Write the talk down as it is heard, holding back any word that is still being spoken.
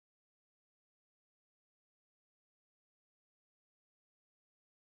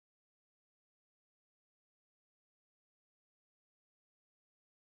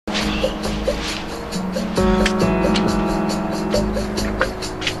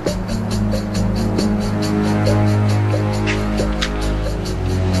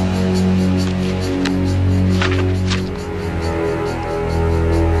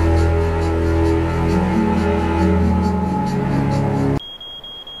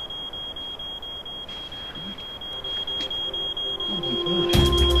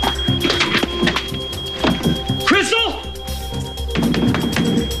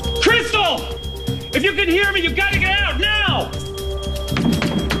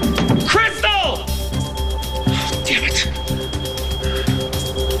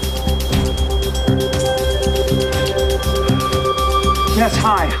Yes,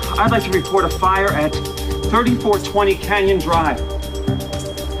 hi. I'd like to report a fire at 3420 Canyon Drive.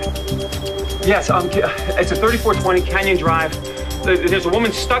 Yes, it's at 3420 Canyon Drive. There's a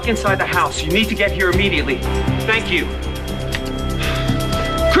woman stuck inside the house. You need to get here immediately. Thank you.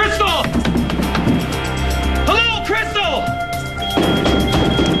 Crystal! Hello, Crystal!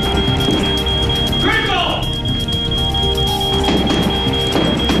 Crystal!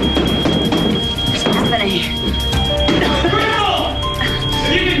 What's happening? Crystal!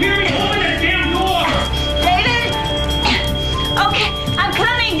 If you can hear me, open that damn door! David! Okay, I'm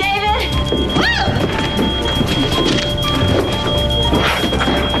coming, David! Woo!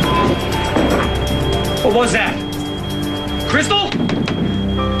 What was that? Crystal?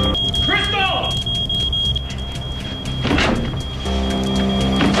 Crystal!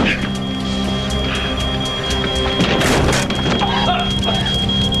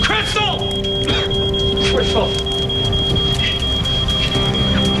 Crystal! Crystal!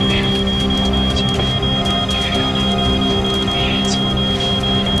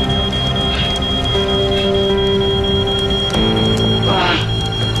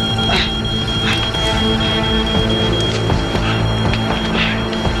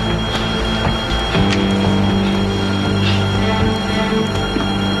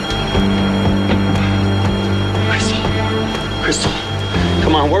 Crystal,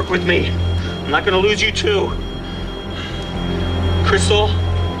 come on, work with me. I'm not gonna lose you too. Crystal?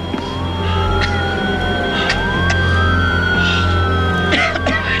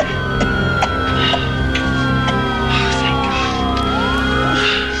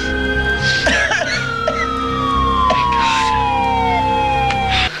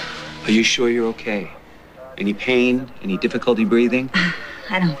 Are you sure you're okay? Any pain? Any difficulty breathing?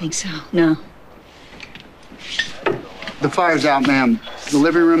 I don't think so, no. The fire's out, ma'am. The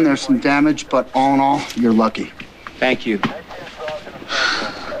living room, there's some damage, but all in all, you're lucky. Thank you.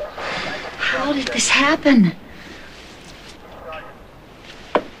 How did this happen?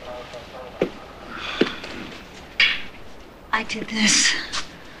 I did this.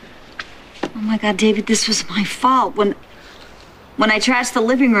 Oh my God, David, this was my fault. When I trashed the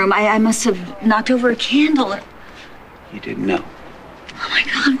living room, I must have knocked over a candle. You didn't know. Oh my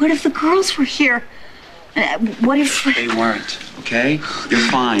God, what if the girls were here? What if... They weren't, okay? You're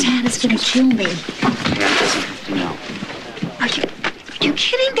fine. Dad is gonna kill me. Dad doesn't have to know. Are you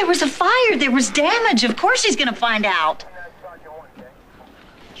kidding? There was a fire. There was damage. Of course he's gonna find out.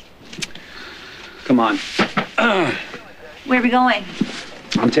 Come on. Where are we going?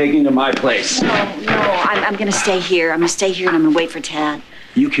 I'm taking you to my place. No, I'm gonna stay here. I'm gonna stay here and I'm gonna wait for Tad.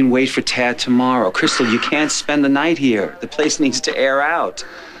 You can wait for Tad tomorrow. Crystal, you can't spend the night here. The place needs to air out.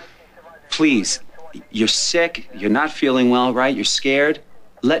 Please, you're sick. You're not feeling well, right? You're scared.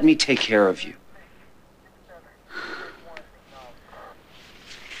 Let me take care of you.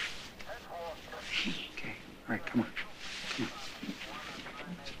 Okay, all right, come on. Come on.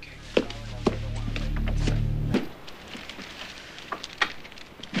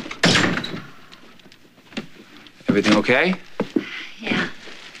 Everything okay? Yeah.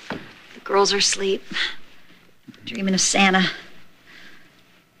 The girls are asleep. Dreaming of Santa.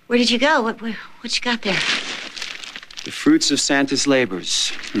 Where did you go? What you got there? The fruits of Santa's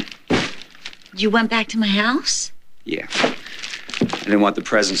labors. You went back to my house? Yeah. I didn't want the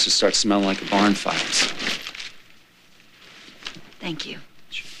presents to start smelling like a barn fire. Thank you.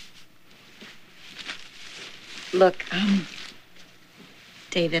 Look,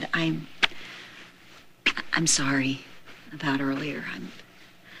 David, I'm sorry about earlier. I'm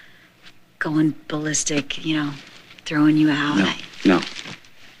going ballistic, you know, throwing you out. No.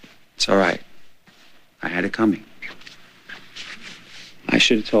 It's all right. I had it coming. I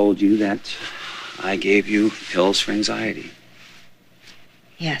should have told you that I gave you pills for anxiety.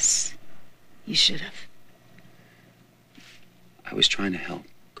 Yes, you should have. I was trying to help,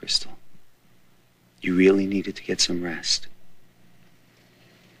 Crystal. You really needed to get some rest.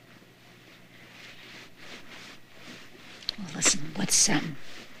 Well, listen, what's done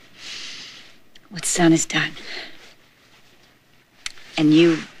is done. And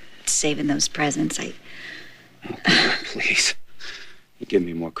you saving those presents, Oh, please. You give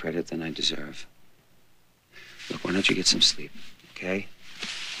me more credit than I deserve. Look, why don't you get some sleep, okay?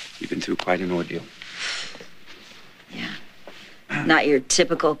 You've been through quite an ordeal. Yeah. Not your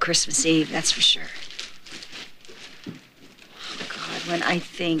typical Christmas Eve, that's for sure. Oh, God, when I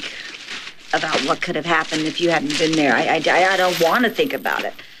think about what could have happened if you hadn't been there, I don't want to think about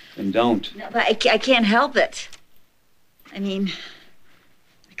it. Then don't. No, but I can't help it. I mean,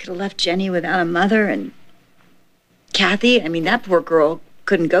 I could have left Jenny without a mother, and Kathy, I mean, that poor girl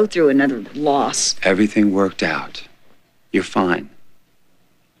couldn't go through another loss. Everything worked out. You're fine.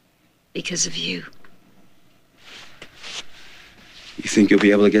 because of you. You think you'll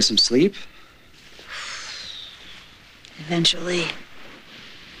be able to get some sleep? Eventually.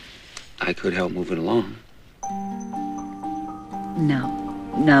 I could help move it along. No.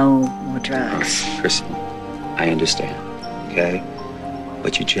 No more drugs. Crystal, I understand, okay?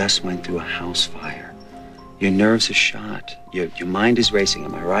 But you just went through a house fire. Your nerves are shot. Your mind is racing,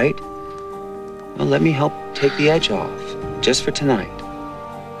 am I right? Well, let me help take the edge off, just for tonight.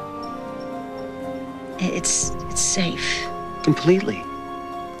 It's safe. Completely.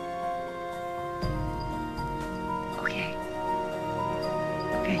 Okay.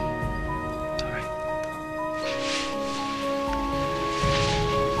 Okay. All right.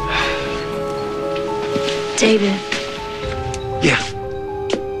 David. Yeah.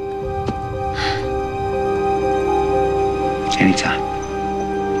 Anytime.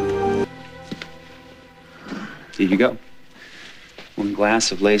 Here you go. 1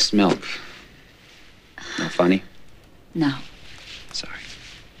 glass of laced milk. Not funny? No. Sorry.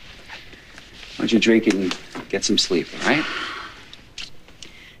 Why don't you drink it and get some sleep, all right?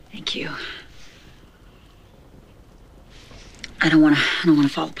 Thank you. I don't want to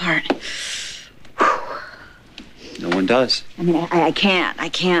fall apart. No one does. I mean, I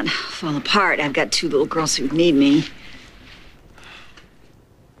can't fall apart. I've got 2 little girls who need me.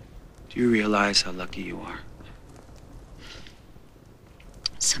 Do you realize how lucky you are?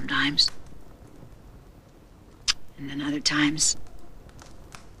 Sometimes. And then other times,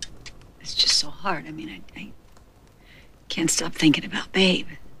 it's just so hard. I mean, I can't stop thinking about Babe.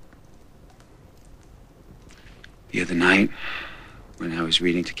 The other night, when I was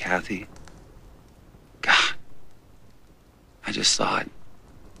reading to Kathy, God, I just thought,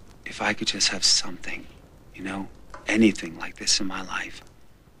 if I could just have something, you know, anything like this in my life.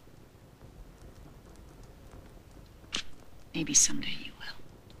 Maybe someday you will.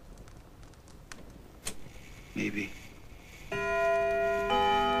 Maybe.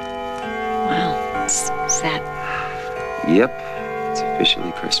 Well, is that... Yep, it's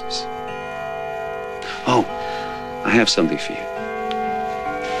officially Christmas. Oh, I have something for you.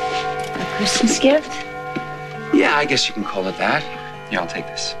 a Christmas gift? Yeah, I guess you can call it that. Here, I'll take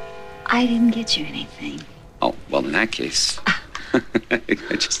this. I didn't get you anything. Oh, well, in that case, I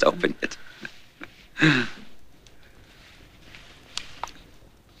just opened it.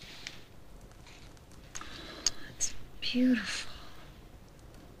 It's beautiful.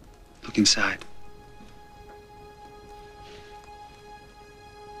 Look inside.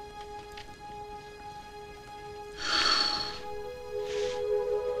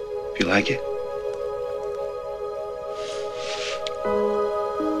 You like it?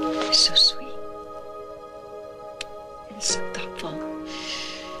 You're so sweet. And so thoughtful.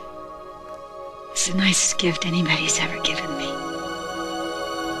 It's the nicest gift anybody's ever given me.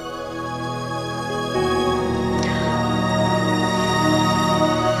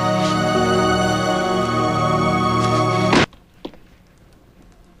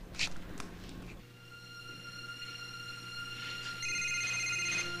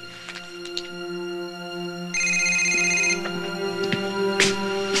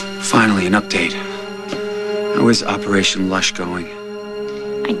 Finally, an update. How is Operation Lush going?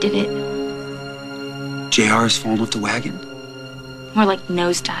 I did it. JR has fallen off the wagon? More like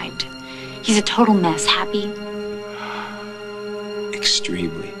nosedived. He's a total mess. Happy?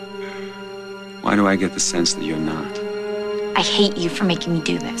 Extremely. Why do I get the sense that you're not? I hate you for making me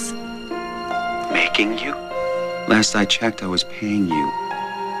do this. Making you? Last I checked, I was paying you.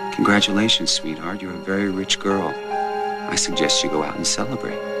 Congratulations, sweetheart. You're a very rich girl. I suggest you go out and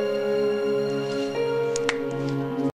celebrate.